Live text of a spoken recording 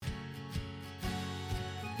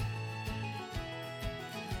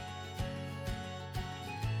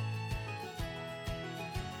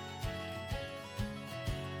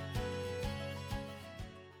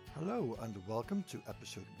Hello and welcome to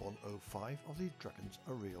episode 105 of the Dragons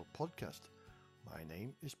Are Real podcast. My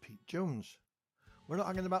name is Pete Jones. We're not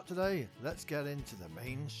hanging about today, let's get into the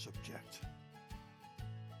main subject.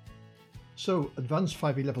 So, Advanced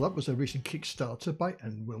 5e Level Up was a recent Kickstarter by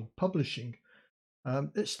Enwill Publishing.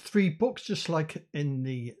 It's 3 books, just like in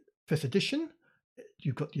the 5th edition.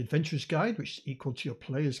 You've got the Adventurer's Guide, which is equal to your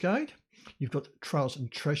Player's Guide. You've got Trials and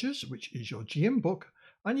Treasures, which is your GM book.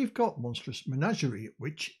 And you've got Monstrous Menagerie,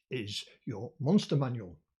 which is your monster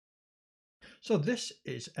manual. So this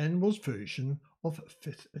is Enwill's version of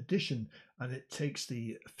 5th edition, and it takes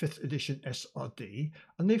the 5th edition SRD,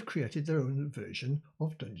 and they've created their own version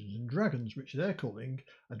of Dungeons and Dragons, which they're calling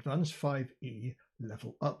Advanced 5e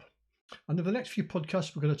Level Up. And over the next few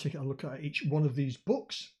podcasts, we're going to take a look at each one of these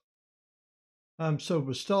books. So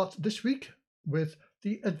we'll start this week with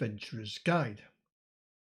the Adventurer's Guide.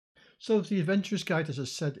 So the Adventurer's Guide, as I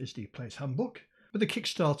said, is the Player's Handbook. With the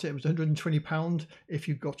Kickstarter, it was £120 if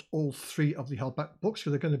you got all 3 of the hardback books, because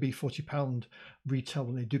they're going to be £40 retail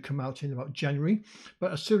when they do come out in about January.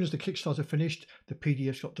 But as soon as the Kickstarter finished, the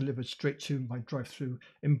PDFs got delivered straight to my drive-through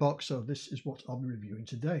inbox, so this is what I'll be reviewing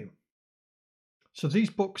today. So these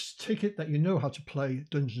books take it that you know how to play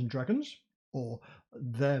Dungeons & Dragons, or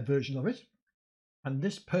their version of it. And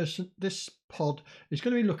this pod is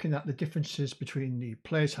going to be looking at the differences between the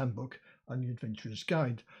Player's Handbook and the Adventurer's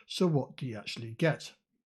Guide. So what do you actually get?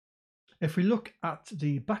 If we look at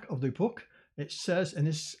the back of the book, it says in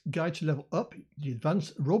this guide to level up the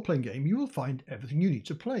advanced role-playing game, you will find everything you need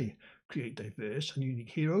to play. Create diverse and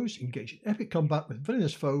unique heroes, engage in epic combat with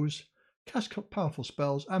villainous foes, cast powerful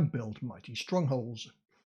spells, and build mighty strongholds.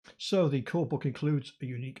 So the core book includes a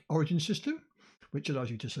unique origin system, which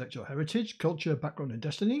allows you to select your heritage, culture, background and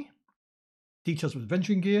destiny, details of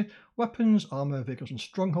adventuring gear, weapons, armour, vehicles and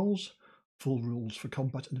strongholds, full rules for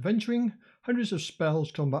combat and adventuring, hundreds of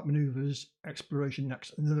spells, combat manoeuvres, exploration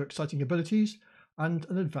acts and other exciting abilities, and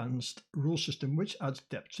an advanced rule system which adds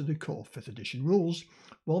depth to the core 5th edition rules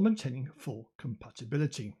while maintaining full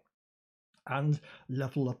compatibility. And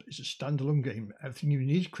Level Up is a standalone game. Everything you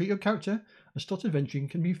need to create your character and start adventuring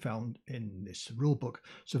can be found in this rulebook.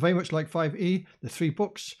 So very much like 5e, the 3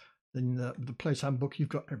 books, then the Player's Handbook, you've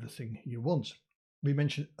got everything you want. We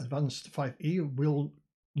mentioned Advanced 5e, we'll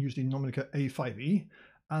use the nomenclature A5e,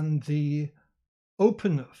 and the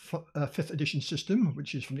Open 5th edition system,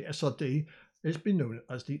 which is from the SRD, has been known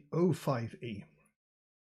as the O5e.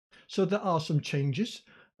 So there are some changes.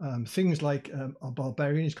 Things like a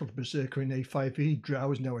barbarian is called a berserker in A5e,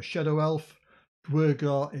 drow is now a shadow elf,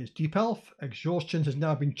 Dwergar is deep elf, exhaustion has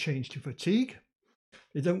now been changed to fatigue.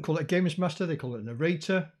 They don't call it a games master, they call it a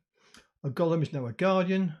narrator. A golem is now a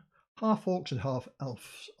guardian. Half orcs and half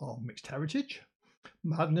elves are mixed heritage.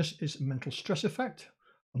 Madness is mental stress effect.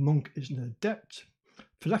 A monk is an adept.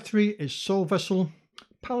 Phylactery is soul vessel.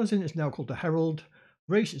 Paladin is now called a herald.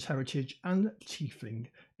 Race is heritage, and tiefling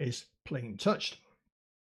is plain touched.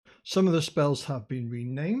 Some of the spells have been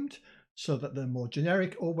renamed so that they're more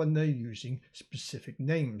generic or when they're using specific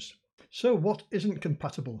names. So what isn't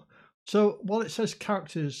compatible? So while it says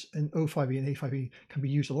characters in O5e and A5e can be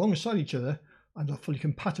used alongside each other and are fully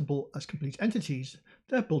compatible as complete entities,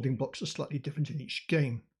 their building blocks are slightly different in each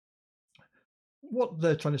game. What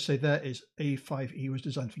they're trying to say there is A5e was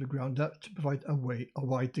designed from the ground up to provide a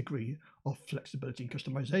wide degree of flexibility and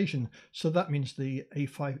customization. So that means the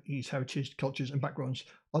A5e's heritage, cultures and backgrounds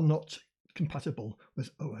are not compatible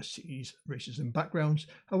with OSCE's races and backgrounds.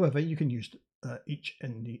 However, you can use each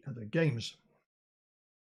in the other games.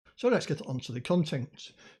 So let's get on to the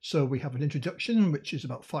content. So we have an introduction, which is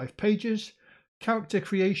about 5 pages. Character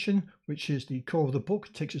creation, which is the core of the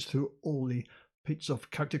book, takes us through all the bits of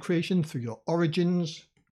character creation, through your origins,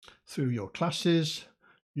 through your classes,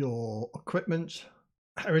 your equipment,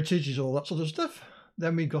 heritages, all that sort of stuff.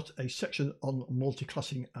 Then we've got a section on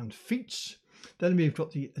multi-classing and feats. Then we've got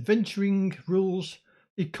the adventuring rules,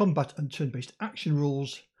 the combat and turn-based action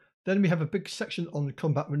rules. Then we have a big section on the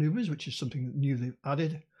combat maneuvers, which is something new they've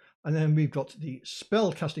added. And then we've got the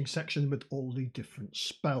spell casting section with all the different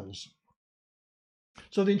spells.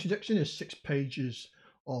 So the introduction is 6 pages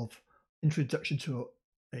of introduction to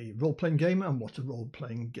a role-playing game and what a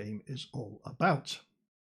role-playing game is all about.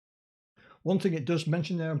 One thing it does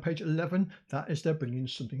mention there on page 11, that is they're bringing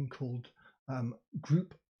something called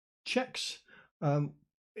group checks.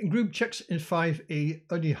 In group checks in 5e,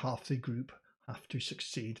 only half the group have to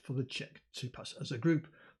succeed for the check to pass as a group.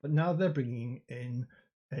 But now they're bringing in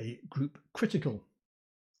a group critical.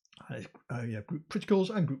 Group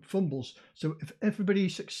criticals and group fumbles. So if everybody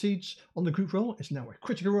succeeds on the group roll, it's now a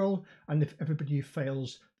critical roll, and if everybody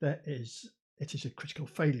fails, it is a critical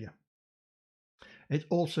failure. It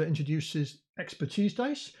also introduces expertise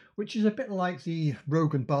dice, which is a bit like the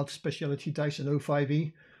Rogue and Bard speciality dice in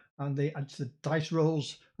O5e, and they add to the dice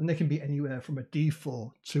rolls, and they can be anywhere from a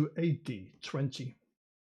D4 to a D20.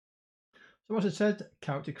 So as I said,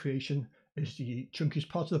 character creation is the chunkiest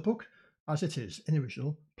part of the book, as it is in the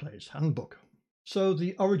original Player's Handbook. So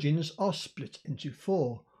the origins are split into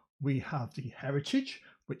 4. We have the heritage,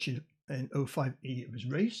 which in O5e it was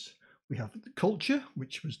race. We have the culture,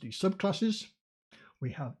 which was the subclasses.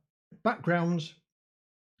 We have backgrounds,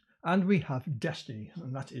 and we have destiny,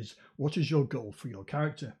 and that is what is your goal for your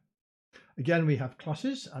character. Again, we have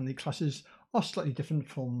classes, and the classes are slightly different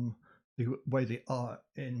from the way they are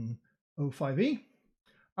in O5e.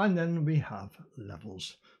 And then we have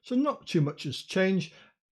levels. So not too much has changed.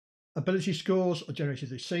 Ability scores are generated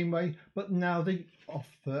the same way, but now they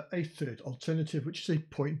offer a third alternative, which is a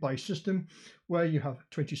point-buy system where you have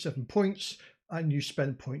 27 points and you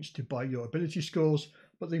spend points to buy your ability scores,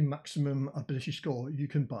 but the maximum ability score you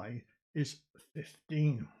can buy is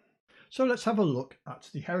 15. So let's have a look at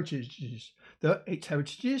the heritages. There are 8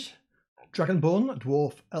 heritages: Dragonborn,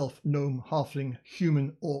 Dwarf, Elf, Gnome, Halfling,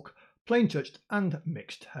 Human, Orc, Plain Touched and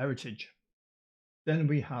Mixed Heritage. Then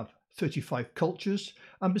we have 35 cultures,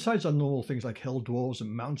 and besides our normal things like Hill Dwarves and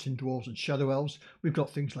Mountain Dwarves and Shadow Elves, we've got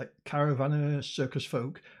things like Caravaner, Circus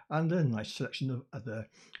Folk, and a nice selection of other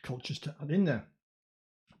cultures to add in there.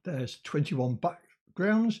 There's 21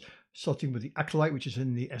 backgrounds, starting with the Acolyte, which is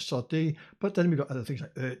in the SRD, but then we've got other things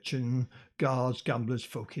like Urchin, Guards, Gamblers,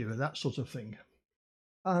 Folk Hero, that sort of thing.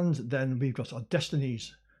 And then we've got our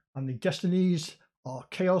destinies, and the destinies are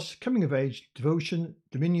Chaos, Coming of Age, Devotion,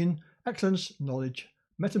 Dominion, Excellence, Knowledge,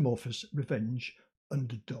 Metamorphosis, Revenge,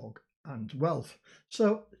 Underdog, and Wealth.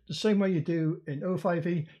 So the same way you do in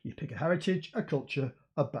O5e, you pick a heritage, a culture,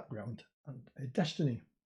 a background, and a destiny.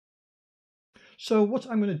 So what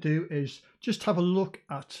I'm going to do is just have a look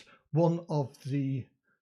at one of the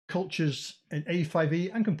cultures in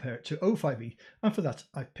A5e and compare it to O5e, and for that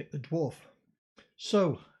I've picked the Dwarf.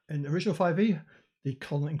 So in the original 5e, the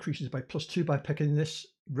con increases by +2 by picking this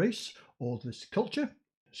race or this culture.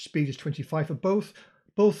 Speed is 25 for both.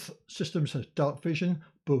 Both systems have dark vision.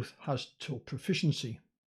 Both has tool proficiency.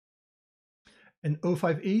 In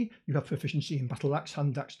O5e, you have proficiency in Battle Axe,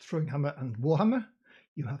 Hand Axe, Throwing Hammer, and Warhammer.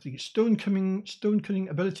 You have the Stone Cunning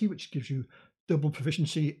ability, which gives you double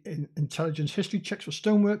proficiency in Intelligence History checks for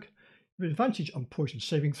stonework. You have advantage on poison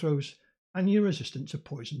saving throws, and you're resistant to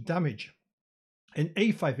poison damage. In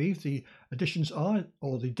A5e, the additions are,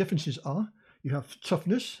 or the differences are, you have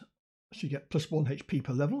toughness, so you get +1 HP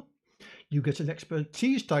per level. You get an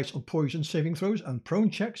expertise dice on poison saving throws and prone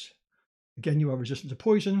checks. Again, you are resistant to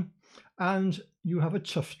poison. And you have a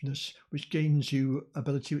toughness, which gains you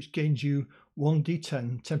ability, which gains you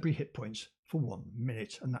 1d10 temporary hit points for 1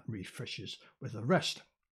 minute, and that refreshes with a rest.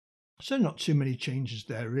 So not too many changes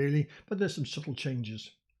there really, but there's some subtle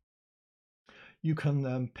changes. You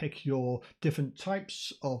can pick your different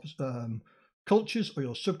types of cultures or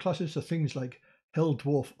your subclasses, so things like Hill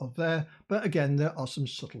Dwarf are there, but again there are some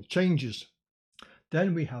subtle changes.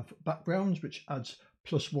 Then we have backgrounds, which adds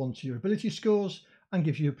 +1 to your ability scores and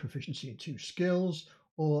gives you proficiency in 2 skills,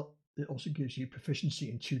 or it also gives you proficiency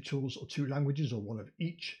in 2 tools or 2 languages or 1 of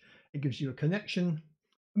each. It gives you a connection,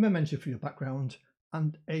 a memento for your background,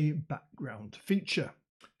 and a background feature.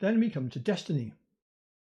 Then we come to destiny.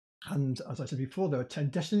 And as I said before, there are 10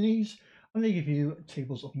 destinies, and they give you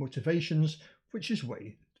tables of motivations, which is a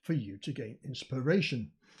way for you to gain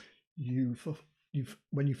inspiration.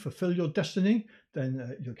 When you fulfill your destiny,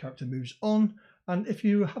 then your character moves on. And if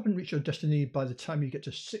you haven't reached your destiny by the time you get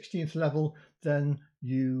to 16th level, then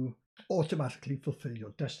you automatically fulfill your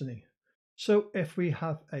destiny. So if we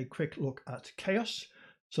have a quick look at chaos,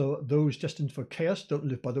 so those destined for chaos don't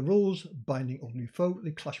live by the rules, binding ordinary foe,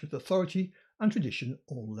 they clash with authority and tradition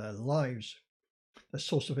all their lives. Their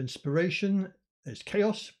source of inspiration is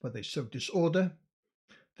chaos, where they sow disorder.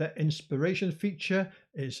 Their inspiration feature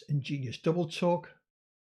is ingenious double talk,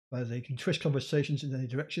 where they can twist conversations in any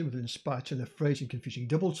direction with an inspired turn of phrase and confusing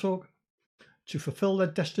double talk. To fulfill their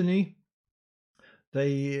destiny,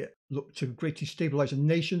 they look to greatly stabilize a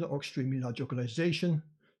nation or extremely large organization,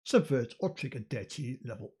 subvert or trigger deity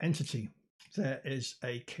level entity. There is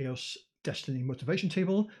a chaos destiny motivation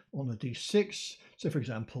table on a d6. So for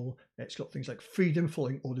example, it's got things like freedom,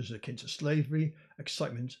 following orders akin to slavery,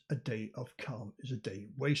 excitement, a day of calm is a day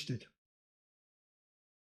wasted.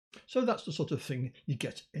 So that's the sort of thing you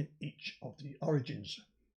get in each of the origins.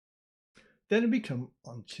 Then we come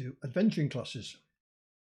on to adventuring classes.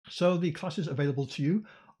 So the classes available to you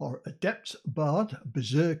are Adept, Bard,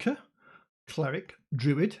 Berserker, Cleric,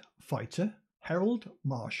 Druid, Fighter, Herald,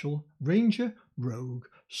 Marshal, Ranger, Rogue,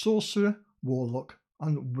 Sorcerer, Warlock,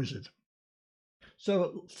 and Wizard.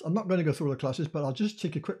 So I'm not going to go through all the classes, but I'll just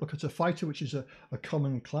take a quick look at a fighter, which is a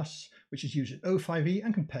common class, which is used in O5E,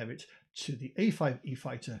 and compare it to the A5E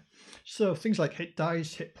fighter. So things like hit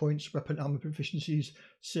dice, hit points, weapon armor proficiencies,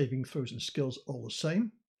 saving throws and skills, all the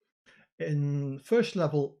same. In first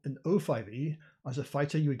level in O5E, as a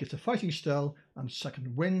fighter, you would get a fighting style and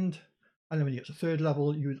second wind. And then when you get to third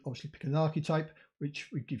level, you would obviously pick an archetype,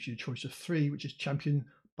 which gives you a choice of 3, which is Champion,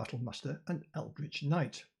 Battle Master, and Eldritch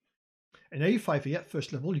Knight. In A5E at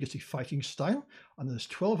first level, you get a fighting style, and there's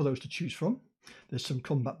 12 of those to choose from. There's some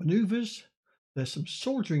combat maneuvers, there's some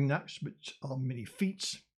soldiering knacks, which are mini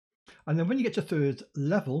feats. And then when you get to third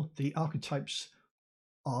level, the archetypes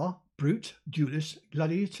are Brute, Duelist,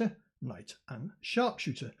 Gladiator, Knight, and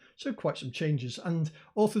Sharpshooter. So quite some changes, and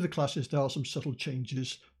all through the classes there are some subtle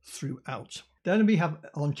changes throughout. Then we have,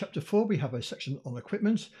 on chapter 4, we have a section on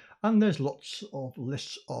equipment, and there's lots of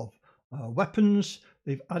lists of weapons.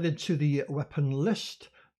 They've added to the weapon list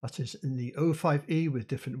that is in the O5E with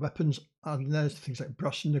different weapons, and there's things like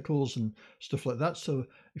brass knuckles and stuff like that. So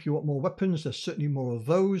if you want more weapons, there's certainly more of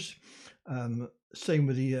those. Same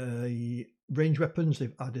with the range weapons.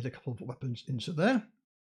 They've added a couple of weapons into there.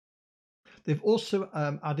 They've also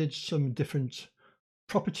added some different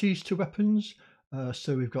properties to weapons.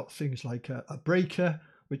 So we've got things like a breaker,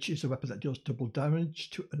 which is a weapon that deals double damage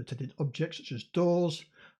to unattended objects such as doors.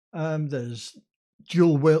 There's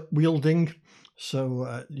dual wielding,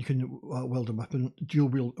 so you can wield a weapon, dual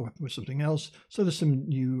wield a weapon with something else. So there's some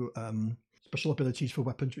new special abilities for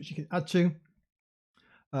weapons which you can add to.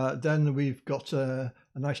 Then we've got a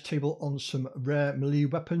nice table on some rare melee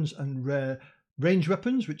weapons and rare range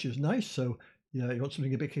weapons, which is nice. So yeah, you want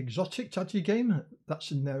something a bit exotic to add to your game,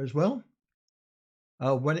 that's in there as well.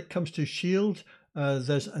 When it comes to shield,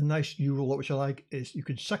 there's a nice new rule which I like, is you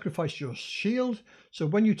can sacrifice your shield. So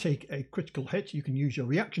when you take a critical hit, you can use your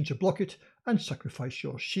reaction to block it and sacrifice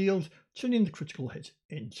your shield, turning the critical hit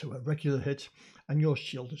into a regular hit, and your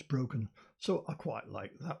shield is broken. So I quite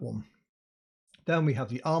like that one. Then we have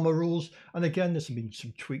the armor rules, and again there's been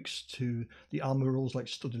some tweaks to the armor rules, like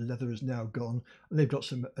studded leather is now gone, and they've got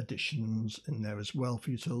some additions in there as well for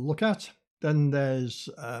you to look at. Then there's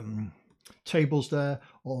tables there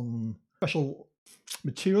on special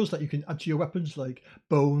materials that you can add to your weapons, like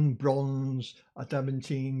bone, bronze,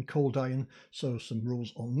 adamantine, cold iron. So some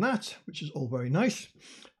rules on that, which is all very nice.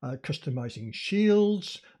 Customizing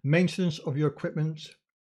shields, maintenance of your equipment,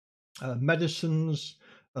 medicines,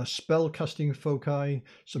 spell casting foci,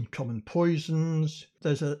 some common poisons.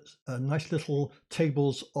 There's a nice little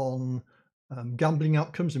tables on gambling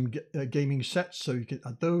outcomes and gaming sets, so you can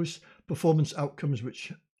add those. Performance outcomes,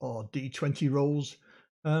 which are D20 rolls.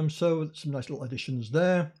 So some nice little additions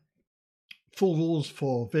there. Full rules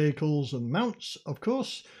for vehicles and mounts, of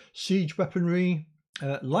course. Siege weaponry.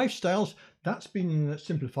 Lifestyles, that's been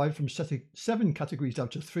simplified from 7 categories down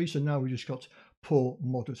to 3. So now we've just got poor,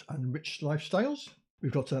 moderate, and rich lifestyles.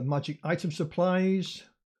 We've got magic item supplies,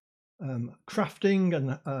 crafting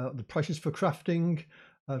and the prices for crafting,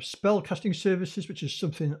 spell casting services, which is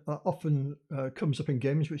something often comes up in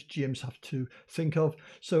games which GMs have to think of.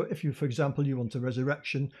 So if you, for example, you want a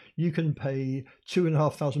resurrection, you can pay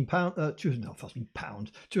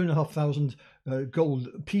 £2,500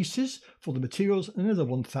 gold pieces for the materials, and another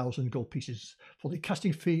 1,000 gold pieces for the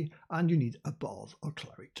casting fee, and you need a bard or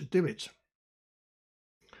cleric to do it.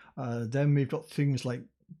 Then we've got things like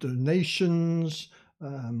donations.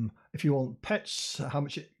 If you want pets, how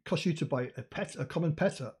much it costs you to buy a pet, a common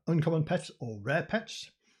pet, an uncommon pet, or rare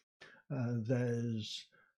pets. There's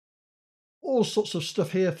all sorts of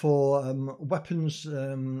stuff here for weapons,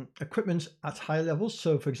 equipment at high levels.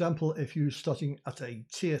 So for example, if you're starting at a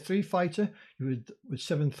tier 3 fighter, you would, with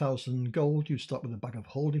 7,000 gold, you start with a bag of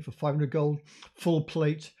holding for 500 gold, full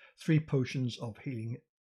plate, 3 potions of healing,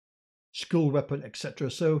 school weapon, etc.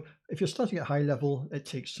 So if you're starting at high level, it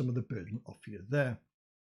takes some of the burden off you there.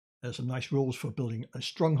 There's some nice rules for building a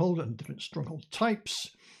stronghold and different stronghold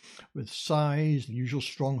types with size, the usual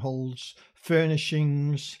strongholds,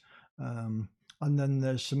 furnishings, and then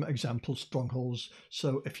there's some example strongholds.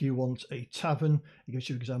 So if you want a tavern, it gives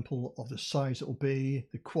you an example of the size it will be,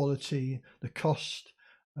 the quality, the cost,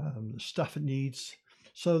 the staff it needs.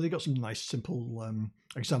 So they've got some nice simple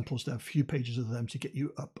examples there, a few pages of them to get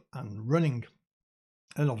you up and running.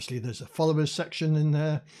 And obviously there's a followers section in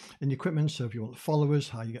there in the equipment. So if you want followers,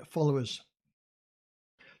 how you get followers.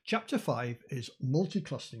 Chapter 5 is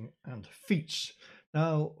multiclassing and feats.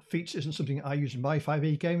 Now, feats isn't something I use in my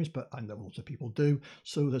 5e games, but I know lots of people do.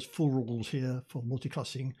 So there's full rules here for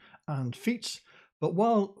multiclassing and feats. But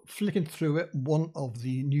while flicking through it, one of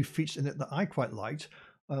the new feats in it that I quite liked,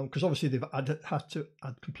 because obviously they've had to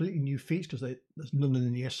add completely new feats because there's none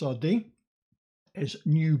in the SRD, is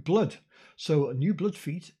New Blood. So a New Blood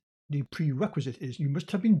feat, the prerequisite is you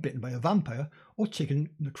must have been bitten by a vampire or taken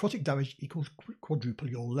necrotic damage equals quadruple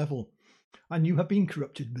your level. And you have been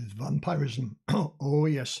corrupted with vampirism. Oh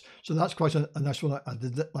yes, so that's quite a nice one I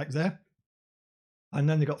did that like there. And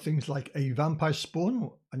then they got things like a vampire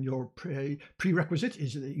spawn, and your prerequisite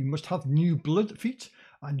is that you must have New Blood feat,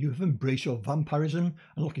 and you have embraced your vampirism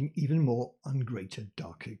and looking even more and greater,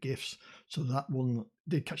 darker gifts. So that one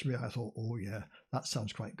did catch me. I thought, oh yeah, that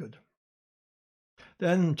sounds quite good.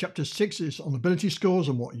 Then chapter 6 is on ability scores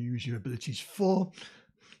and what you use your abilities for.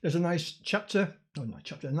 There's a nice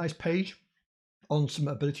a nice page on some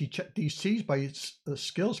ability check DCs by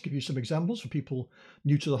skills, give you some examples for people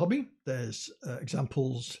new to the hobby. There's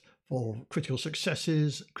examples for critical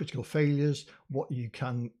successes, critical failures, what you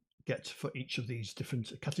can get for each of these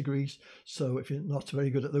different categories. So if you're not very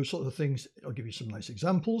good at those sort of things, it'll give you some nice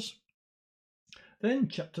examples. Then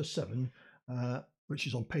chapter 7, which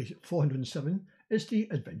is on page 407, is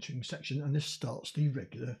the adventuring section, and this starts the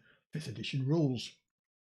regular 5th edition rules.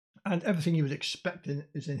 And everything you would expect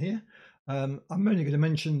is in here. I'm only going to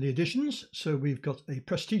mention the additions. So we've got a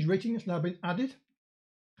prestige rating that's now been added.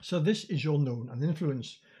 So this is your known and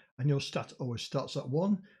influence, and your stat always starts at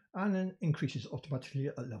 1 and then increases automatically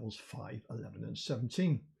at levels 5, 11 and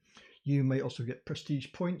 17. You may also get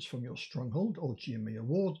prestige points from your stronghold, or GM may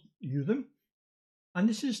award you them. And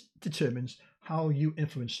this determines how you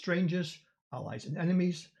influence strangers, allies and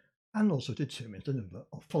enemies, and also determines the number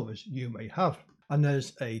of followers you may have. And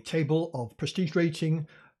there's a table of prestige rating,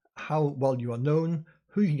 how well you are known,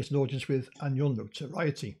 who you can get an audience with, and your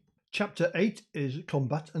notoriety. Chapter 8 is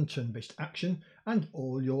combat and turn-based action, and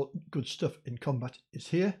all your good stuff in combat is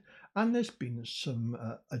here. And there's been some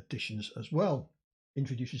additions as well.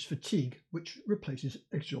 Introduces fatigue, which replaces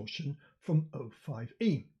exhaustion from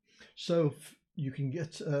O5E. So you can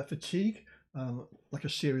get fatigue, like a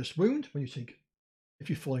serious wound if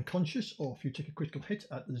you fall unconscious, or if you take a critical hit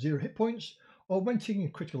at 0 hit points, or when taking a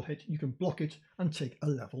critical hit, you can block it and take a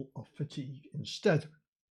level of fatigue instead.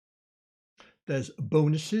 There's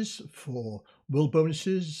bonuses for will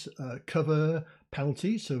bonuses, cover,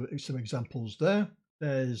 penalties, so some examples there.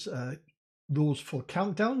 There's rules for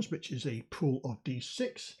countdowns, which is a pool of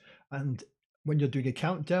D6, and when you're doing a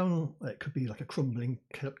countdown, it could be like a crumbling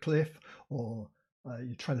cliff, or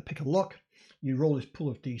you're trying to pick a lock. You roll this pool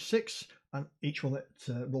of D6, and each one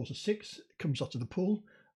that rolls a 6 comes out of the pool.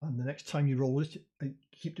 And the next time you roll it, you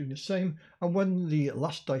keep doing the same. And when the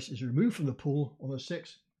last dice is removed from the pool on a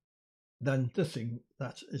 6, then the thing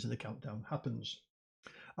that is in the countdown happens.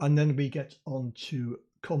 And then we get on to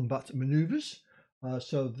combat maneuvers.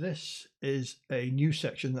 So this is a new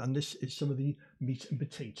section, and this is some of the meat and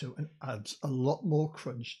potato, and adds a lot more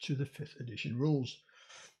crunch to the 5th edition rules.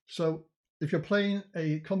 So if you're playing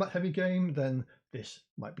a combat heavy game, then this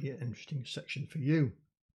might be an interesting section for you.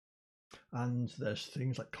 And there's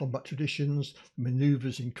things like combat traditions,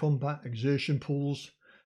 maneuvers in combat, exertion pools.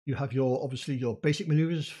 You have obviously your basic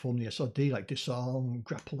maneuvers from the SRD, like disarm,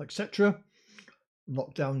 grapple, etc.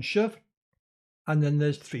 Knockdown, shove. And then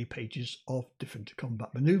there's 3 pages of different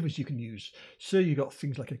combat maneuvers you can use. So you've got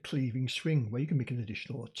things like a cleaving swing, where you can make an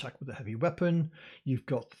additional attack with a heavy weapon. You've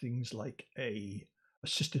got things like a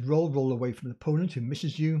assisted roll away from an opponent who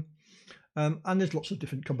misses you. And there's lots of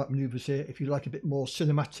different combat maneuvers here. If you like a bit more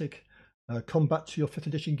cinematic combat to your 5th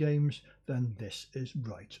edition games, then this is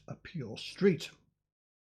right up your street.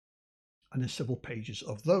 And there's several pages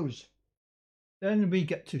of those. Then we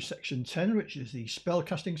get to section 10, which is the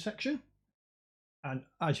spellcasting section. And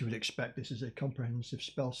as you would expect, this is a comprehensive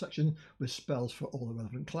spell section with spells for all the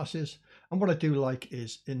relevant classes. And what I do like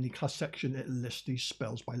is in the class section, it lists these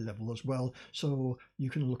spells by level as well. So you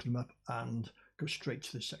can look them up and go straight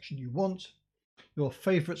to the section you want. Your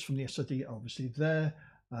favourites from the SRD are obviously there.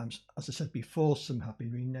 As I said before, some have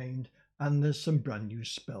been renamed, and there's some brand new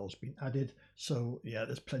spells being added. So yeah,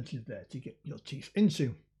 there's plenty there to get your teeth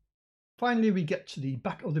into. Finally, we get to the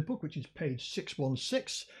back of the book, which is page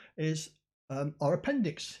 616, is our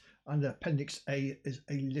appendix. And Appendix A is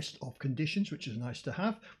a list of conditions, which is nice to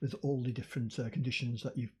have with all the different conditions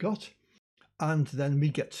that you've got. And then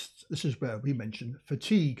this is where we mention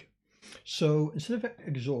fatigue. So instead of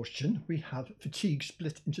exhaustion, we have fatigue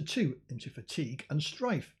split into 2, into fatigue and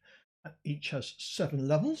strife. Each has 7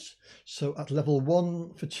 levels. So at level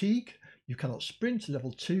 1 fatigue, you cannot sprint.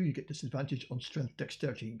 Level 2, you get disadvantage on strength,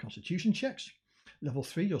 dexterity and constitution checks. Level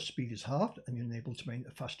 3, your speed is halved and you're enabled to maintain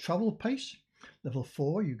a fast travel pace. Level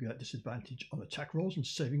 4, you get disadvantage on attack rolls and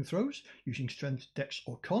saving throws using strength, dex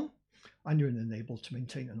or con, and you're enabled to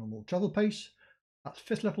maintain a normal travel pace. At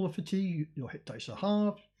 5th level of fatigue, your hit dice are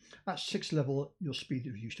halved. At 6th level, your speed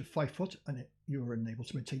is reduced to 5 foot and you are enabled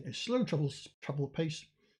to maintain a slow travel pace.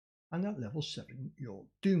 And at level 7, you're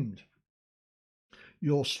doomed.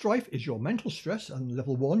 Your strife is your mental stress, and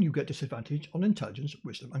level 1, you get disadvantage on intelligence,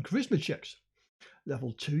 wisdom and charisma checks.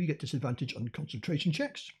 Level 2, you get disadvantage on concentration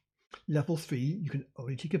checks. Level 3, you can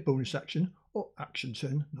only take a bonus action or action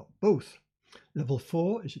turn, not both. Level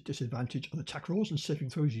 4 is a disadvantage on attack rolls and saving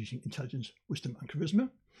throws using intelligence, wisdom and charisma.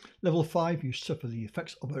 Level 5, you suffer the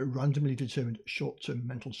effects of a randomly determined short-term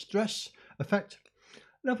mental stress effect.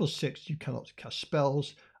 Level 6, you cannot cast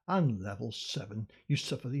spells. And level 7, you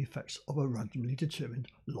suffer the effects of a randomly determined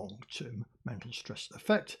long-term mental stress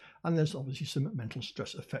effect. And there's obviously some mental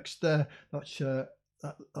stress effects there that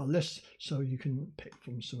are lists, so you can pick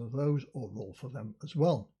from some of those or roll for them as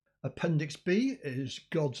well. Appendix B is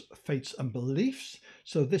Gods, Fates and Beliefs.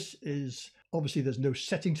 So this is, obviously there's no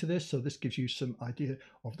setting to this, so this gives you some idea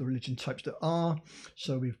of the religion types there are.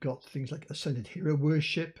 So we've got things like ascended hero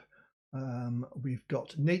worship, we've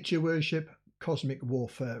got nature worship, cosmic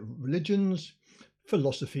warfare religions,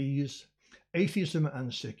 philosophies, atheism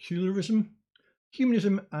and secularism,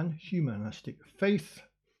 humanism and humanistic faith,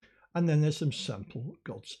 and then there's some sample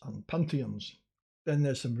gods and pantheons. Then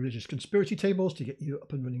there's some religious conspiracy tables to get you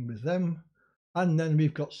up and running with them, and then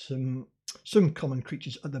we've got some common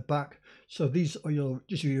creatures at the back. So these are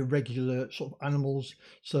just your regular sort of animals.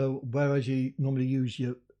 So whereas you normally use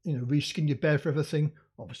your reskin your bear for everything,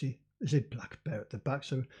 obviously there's a black bear at the back,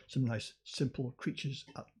 so some nice simple creatures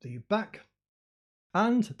at the back.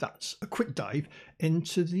 And that's a quick dive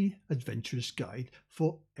into the Adventurer's Guide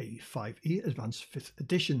for A5e Advanced 5th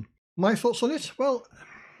Edition. My thoughts on it? Well,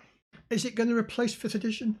 is it going to replace 5th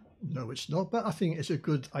Edition? No, it's not, but I think it's a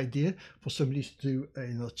good idea for somebody to do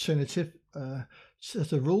an alternative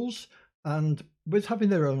set of rules. And with having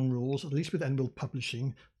their own rules, at least with Enwill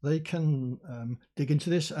Publishing, they can dig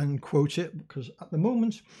into this and quote it, because at the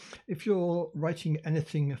moment, if you're writing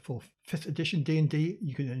anything for 5th edition D&D,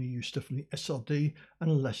 you can only use stuff from the SRD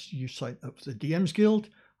unless you sign up for the DMs Guild.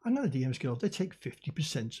 And at the DMs Guild, they take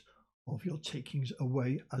 50% of your takings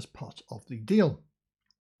away as part of the deal.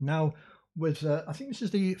 Now, with I think this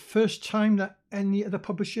is the first time that any other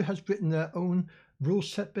publisher has written their own rule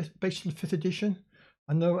set based on 5th edition.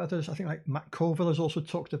 I know others, I think like Matt Colville has also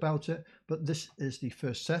talked about it, but this is the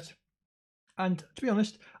first set. And to be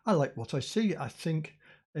honest, I like what I see. I think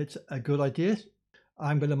it's a good idea.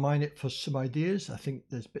 I'm going to mine it for some ideas. I think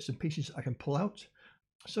there's bits and pieces I can pull out.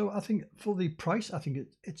 So I think for the price, I think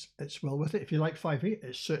it's well worth it. If you like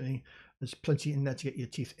 5e, there's plenty in there to get your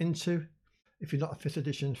teeth into. If you're not a 5th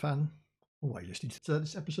edition fan, why are you listening to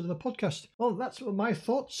this episode of the podcast? Well, that's my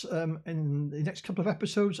thoughts. In the next couple of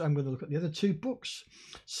episodes, I'm going to look at the other 2 books.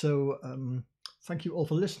 So thank you all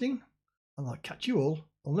for listening, and I'll catch you all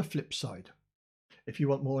on the flip side. If you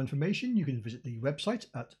want more information, you can visit the website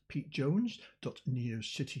at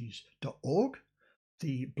petejones.neocities.org.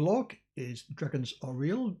 The blog is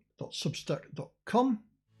dragonsareal.substack.com.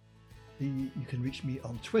 You can reach me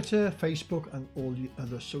on Twitter, Facebook, and all the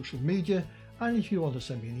other social media. And if you want to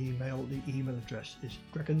send me an email, the email address is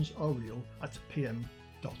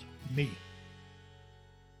dragonsareal@pm.me.